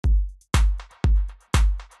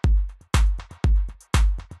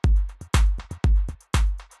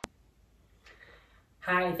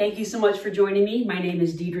Hi, thank you so much for joining me. My name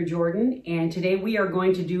is Deidre Jordan, and today we are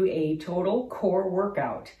going to do a total core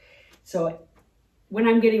workout. So when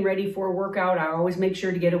I'm getting ready for a workout, I always make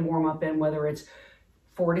sure to get a warm-up in, whether it's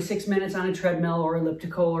 4 to 6 minutes on a treadmill or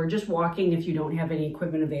elliptical or just walking if you don't have any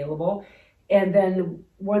equipment available. And then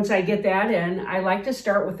once I get that in, I like to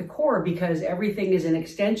start with the core because everything is an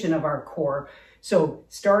extension of our core. So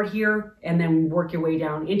start here and then work your way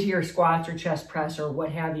down into your squats or chest press or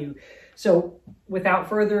what have you. So without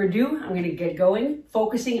further ado, I'm going to get going,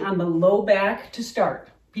 focusing on the low back to start.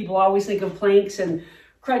 People always think of planks and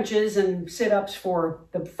crunches and sit-ups for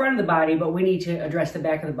the front of the body, but we need to address the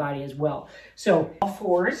back of the body as well. So all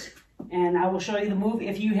fours, and I will show you the move.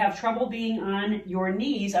 If you have trouble being on your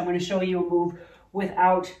knees, I'm going to show you a move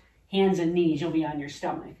without hands and knees. You'll be on your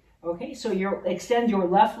stomach. Okay, so you'll extend your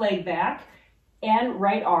left leg back and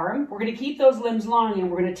right arm. We're going to keep those limbs long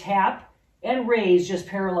and we're going to tap and raise just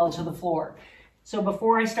parallel to the floor. So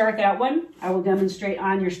before I start that one, I will demonstrate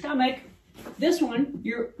on your stomach. This one,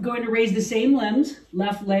 you're going to raise the same limbs,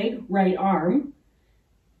 left leg, right arm,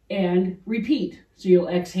 and repeat. So you'll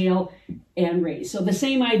exhale and raise. So the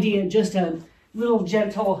same idea, just a little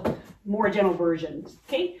gentle, more gentle version.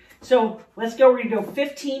 Okay, so let's go. We're gonna go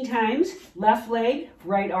 15 times, left leg,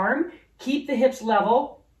 right arm. Keep the hips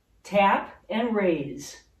level, tap and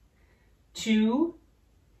raise. 2,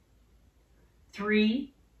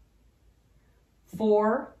 3,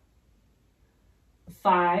 4,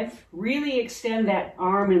 5. Really extend that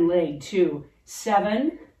arm and leg too.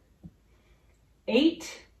 7,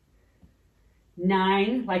 8,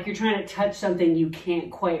 9. Like you're trying to touch something you can't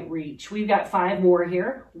quite reach. We've got 5 more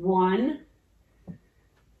here. 1,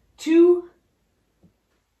 2,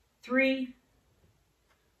 3,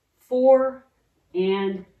 4,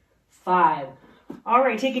 and 5. All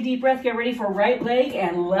right, take a deep breath. Get ready for right leg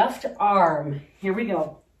and left arm. Here we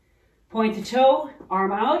go. Point the toe,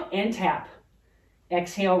 arm out, and tap.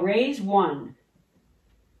 Exhale, raise. 1,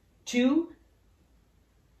 2,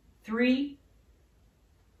 3,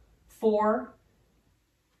 4,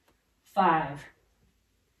 5,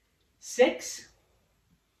 6,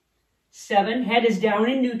 7. Head is down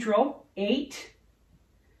in neutral. 8,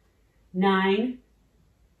 9,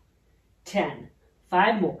 10.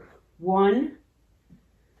 5 more. 1,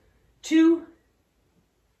 2,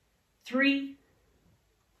 3,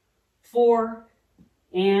 4,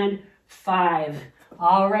 and 5.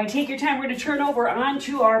 All right, take your time. We're going to turn over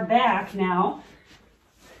onto our back now.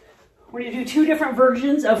 We're going to do 2 different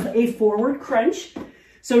versions of a forward crunch.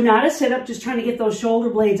 So not a sit-up, just trying to get those shoulder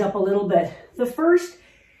blades up a little bit. The first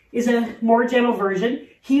is a more gentle version.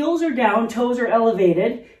 Heels are down, toes are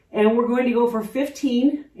elevated, and we're going to go for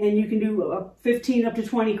 15, and you can do 15 up to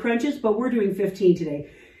 20 crunches, but we're doing 15 today.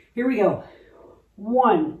 Here we go.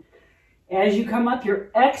 1. As you come up, you're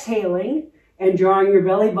exhaling and drawing your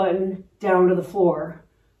belly button down to the floor.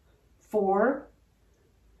 4,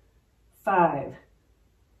 5,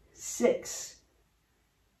 6,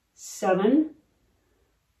 7,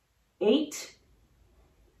 8,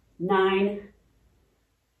 9,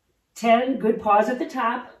 10. Good pause at the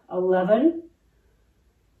top. 11,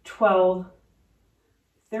 12,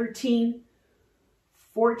 13,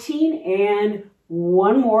 14, and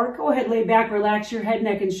 1 more. Go ahead, lay back, relax your head,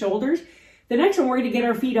 neck, and shoulders. The next one, we're going to get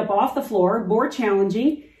our feet up off the floor, more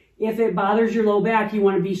challenging. If it bothers your low back, you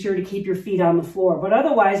want to be sure to keep your feet on the floor. But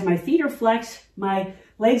otherwise, my feet are flexed. My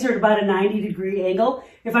legs are at about a 90-degree angle.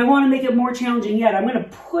 If I want to make it more challenging yet, I'm going to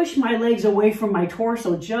push my legs away from my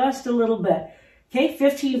torso just a little bit. Okay,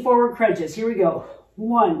 15 forward crunches. Here we go.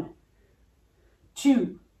 1,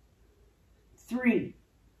 2, 3,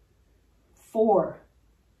 4,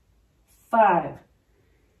 5,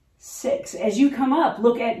 6. As you come up,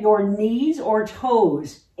 look at your knees or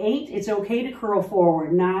toes. 8, it's okay to curl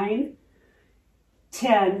forward. 9,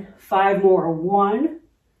 10, 5 more. 1,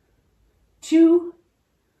 2,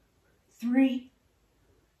 3,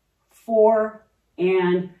 4,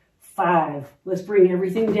 and 5. Let's bring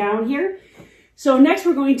everything down here. So next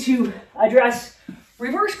we're going to address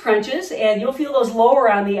reverse crunches, and you'll feel those lower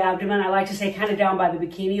on the abdomen. I like to say kind of down by the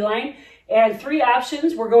bikini line. And 3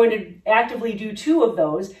 options. We're going to actively do 2 of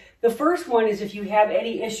those. The first one is if you have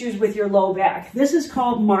any issues with your low back. This is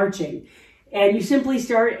called marching. And you simply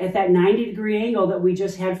start at that 90-degree angle that we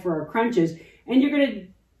just had for our crunches. And you're going to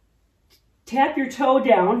tap your toe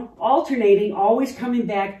down, alternating, always coming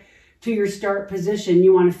back to your start position.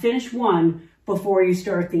 You want to finish one before you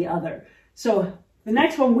start the other. So the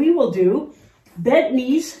next one we will do, bent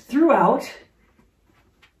knees throughout.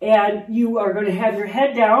 And you are going to have your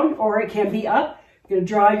head down, or it can be up. You're going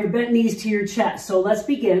to draw your bent knees to your chest. So let's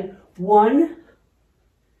begin. 1,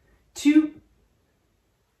 2,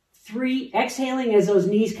 3, exhaling as those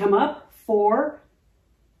knees come up, 4,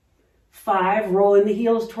 5, rolling the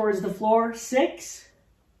heels towards the floor, 6,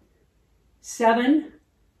 7,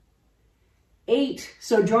 8.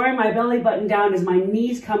 So drawing my belly button down as my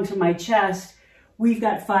knees come to my chest. We've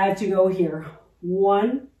got 5 to go here.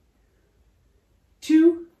 1,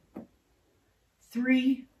 2,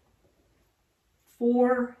 3,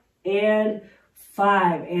 4, and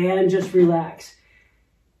 5. And just relax.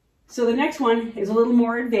 So the next one is a little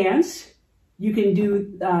more advanced. You can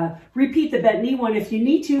do, repeat the bent knee one if you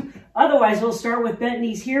need to. Otherwise, we'll start with bent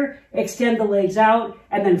knees here, extend the legs out,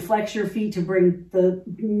 and then flex your feet to bring the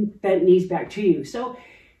bent knees back to you. So,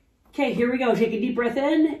 okay, here we go. Take a deep breath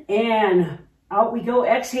in, and out we go.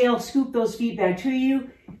 Exhale, scoop those feet back to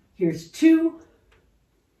you. Here's 2,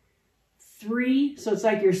 3. So it's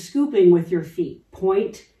like you're scooping with your feet.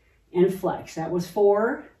 Point and flex. That was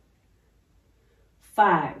 4,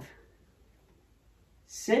 5,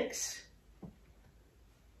 6,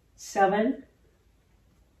 7,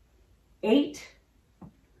 8,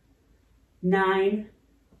 9,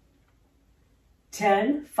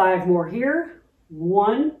 10. 5 more here.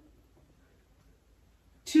 1,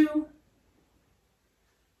 2,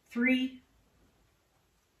 3,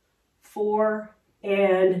 4,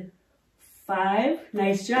 and 5.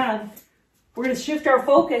 Nice job. We're going to shift our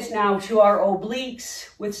focus now to our obliques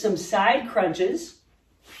with some side crunches.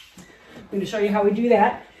 I'm going to show you how we do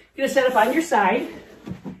that. You're going to set up on your side.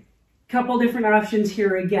 Couple different options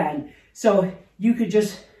here again. So you could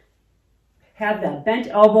just have that bent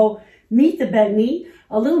elbow meet the bent knee.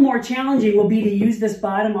 A little more challenging will be to use this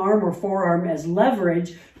bottom arm or forearm as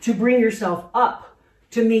leverage to bring yourself up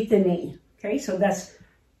to meet the knee. Okay, so that's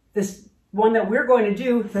this one that we're going to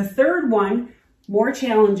do. The third one, more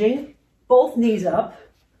challenging, both knees up,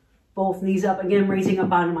 again, raising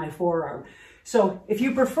up onto my forearm. So if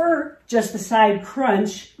you prefer just the side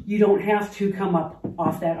crunch, you don't have to come up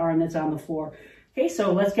off that arm that's on the floor. Okay,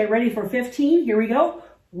 so let's get ready for 15. Here we go.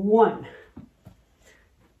 1,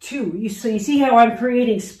 2. So you see how I'm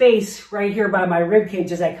creating space right here by my rib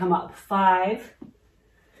cage as I come up. 5,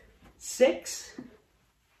 6,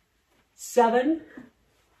 7,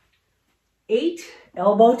 8,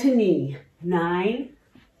 elbow to knee. 9,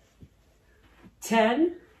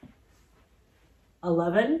 10,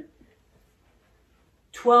 11,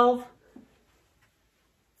 12,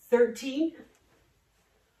 13,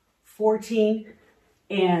 14,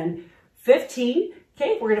 and 15.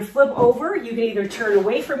 Okay, we're going to flip over. You can either turn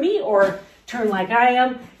away from me or turn like I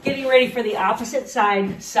am. Getting ready for the opposite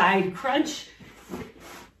side, side crunch.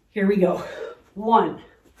 Here we go. 1,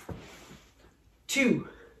 2,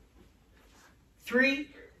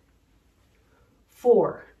 3,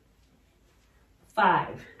 4,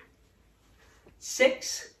 5,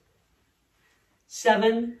 6,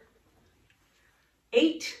 7,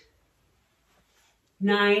 8,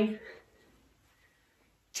 9,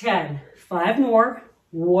 10. 5 more.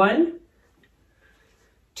 1,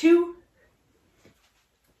 2,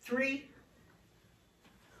 3,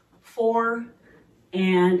 4,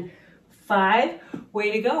 and 5.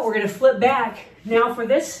 Way to go. We're going to flip back. Now for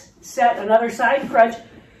this set, another side crunch.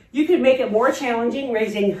 You can make it more challenging,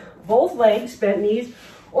 raising both legs, bent knees,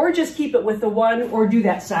 or just keep it with the one or do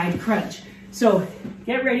that side crunch. So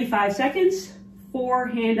get ready, 5 seconds. 4,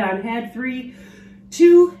 hand on head, 3,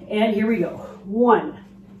 2, and here we go. 1,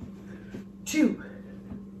 2,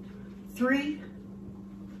 3,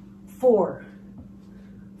 4,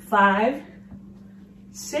 5,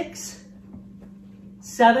 6,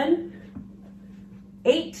 7,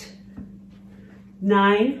 8,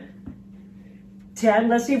 9, 10.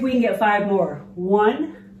 Let's see if we can get 5 more.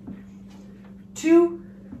 1, 2,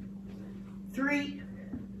 3,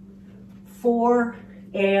 4,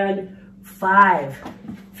 and 5.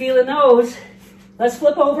 Feeling those. Let's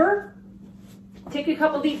flip over. Take a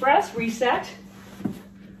couple deep breaths, reset.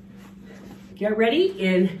 Get ready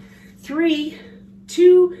in 3,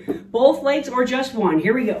 2, both legs or just one.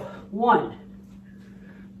 Here we go. 1,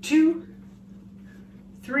 2,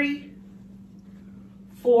 3,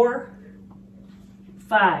 4,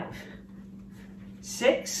 5,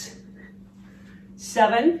 6,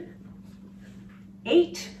 7,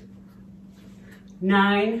 8,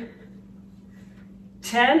 9,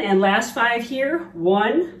 10, and last 5 here.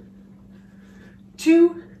 1,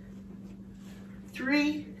 2,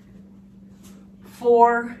 3,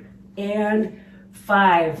 4, and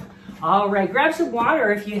 5. All right, grab some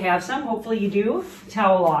water if you have some. Hopefully you do.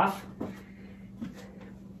 Towel off.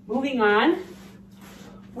 Moving on,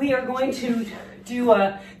 we are going to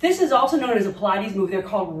do this is also known as a Pilates move. They're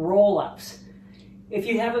called roll-ups. If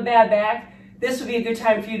you have a bad back, this would be a good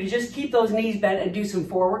time for you to just keep those knees bent and do some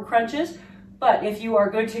forward crunches. But if you are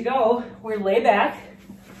good to go, we're lay back,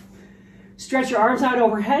 stretch your arms out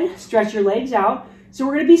overhead, stretch your legs out. So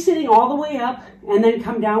we're going to be sitting all the way up and then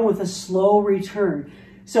come down with a slow return.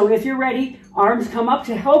 So if you're ready, arms come up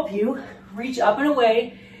to help you, reach up and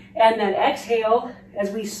away, and then exhale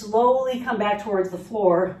as we slowly come back towards the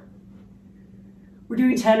floor. We're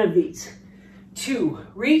doing 10 of these. 2,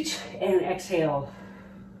 reach and exhale.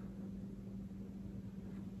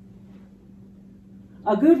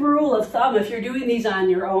 A good rule of thumb, if you're doing these on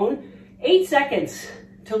your own, 8 seconds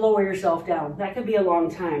to lower yourself down. That could be a long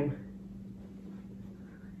time.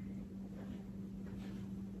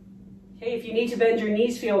 Okay, if you need to bend your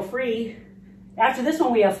knees, feel free. After this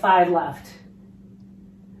one, we have 5 left.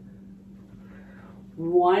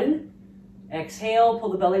 1, exhale, pull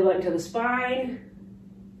the belly button to the spine,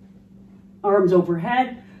 arms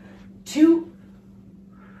overhead. 2,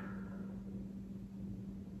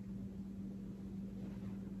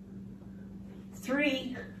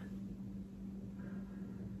 3,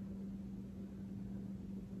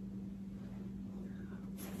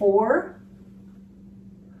 4,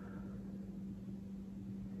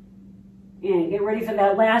 and get ready for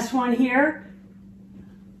that last one here.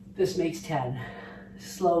 This makes 10.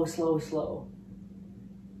 Slow, slow, slow.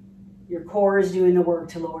 Your core is doing the work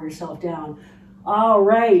to lower yourself down. All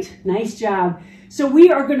right, nice job. So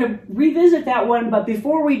we are going to revisit that one, but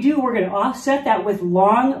before we do, we're going to offset that with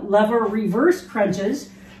long lever reverse crunches.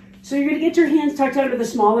 So you're going to get your hands tucked under the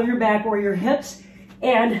small of your back or your hips,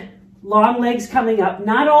 and long legs coming up,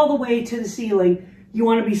 not all the way to the ceiling. You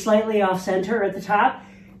want to be slightly off center at the top.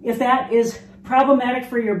 If that is problematic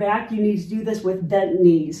for your back, you need to do this with bent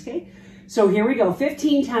knees, okay? So here we go,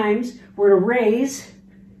 15 times. We're going to raise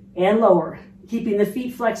and lower, keeping the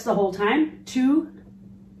feet flexed the whole time. 2,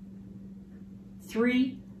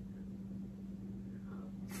 3,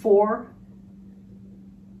 4,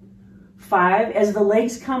 5. As the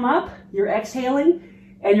legs come up, you're exhaling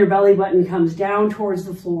and your belly button comes down towards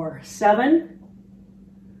the floor. 7,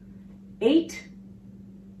 8,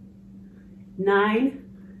 9,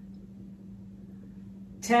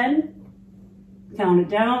 10, count it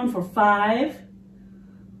down for 5,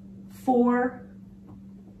 4,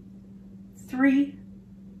 3,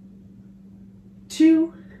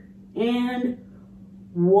 2, and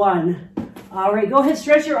 1. All right, go ahead,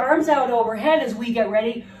 stretch your arms out overhead as we get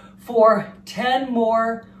ready for 10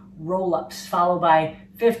 more roll-ups, followed by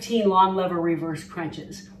 15 long lever reverse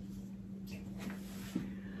crunches.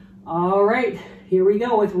 All right, here we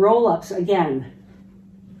go with roll-ups again.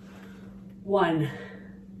 1,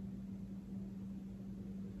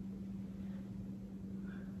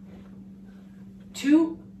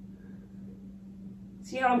 2,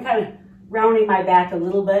 see how I'm kind of rounding my back a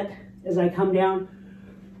little bit as I come down.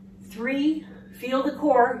 3, feel the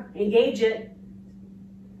core, engage it.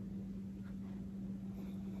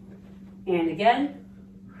 And again.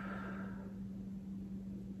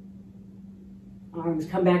 Arms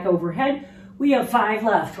come back overhead. We have 5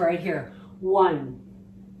 left right here. 1,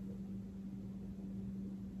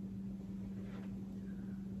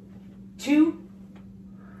 2,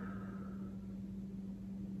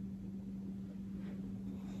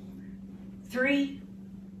 3.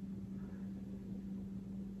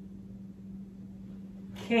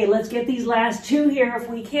 Okay, let's get these last 2 here if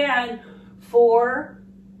we can. 4.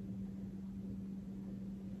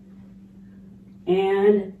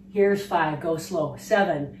 And here's 5. Go slow.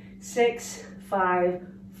 7, 6, 5,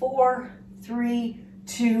 4, 3,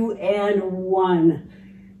 2, and 1.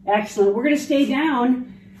 Excellent. We're going to stay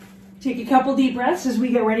down. Take a couple deep breaths as we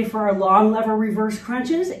get ready for our long lever reverse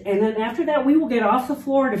crunches. And then after that, we will get off the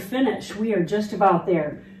floor to finish. We are just about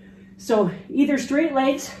there. So either straight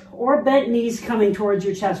legs or bent knees coming towards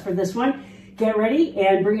your chest for this one. Get ready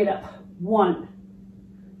and bring it up. 1,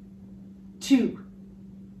 2,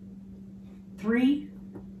 3,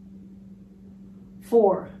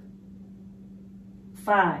 4,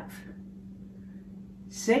 5,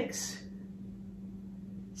 6,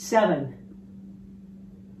 7,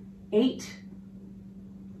 8,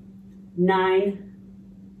 9,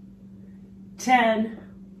 10,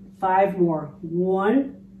 5 more.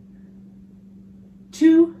 1,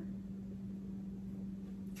 2,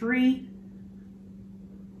 3,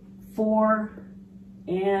 4,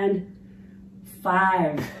 and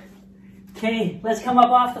 5. Okay, let's come up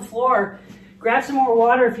off the floor. Grab some more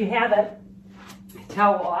water if you have it.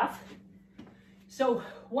 Towel off. So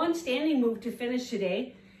one standing move to finish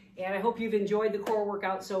today, and I hope you've enjoyed the core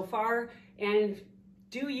workout so far, and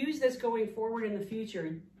do use this going forward in the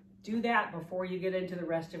future. Do that before you get into the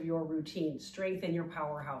rest of your routine. Strengthen your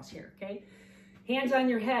powerhouse here, okay? Hands on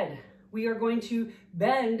your head. We are going to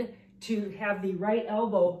bend to have the right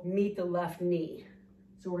elbow meet the left knee.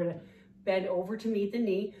 So we're gonna bend over to meet the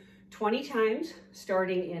knee 20 times,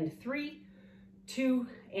 starting in 3, 2,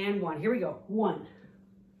 and 1. Here we go. 1,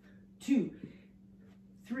 2,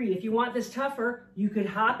 3. If you want this tougher, you could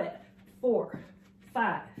hop it. 4,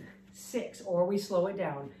 5, 6, or we slow it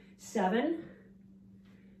down. 7,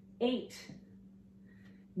 8,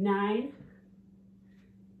 9,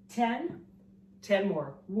 10, 10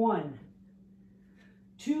 more. 1,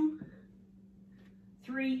 2,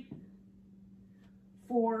 3,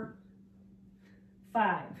 4,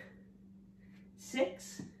 5,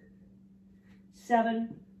 6,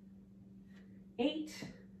 7, 8,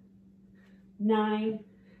 9,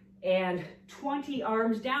 and 20.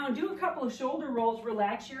 Arms down. Do a couple of shoulder rolls.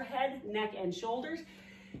 Relax your head, neck, and shoulders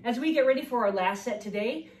as we get ready for our last set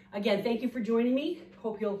today. Again, thank you for joining me.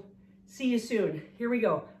 Hope you'll see you soon. Here we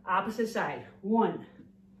go. Opposite side. 1,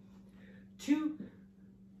 2,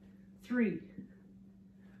 3,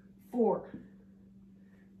 4,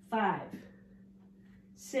 5,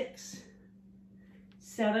 6,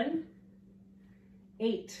 7,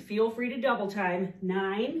 8. Feel free to double time.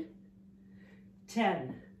 9,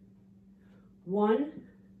 10. 1,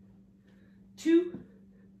 2,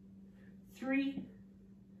 3,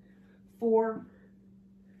 4,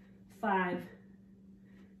 5,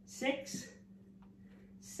 6,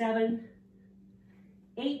 7,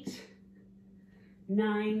 8,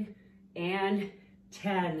 9, and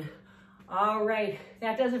 10. All right,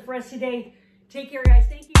 that does it for us today. Take care, guys.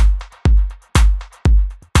 Thank you.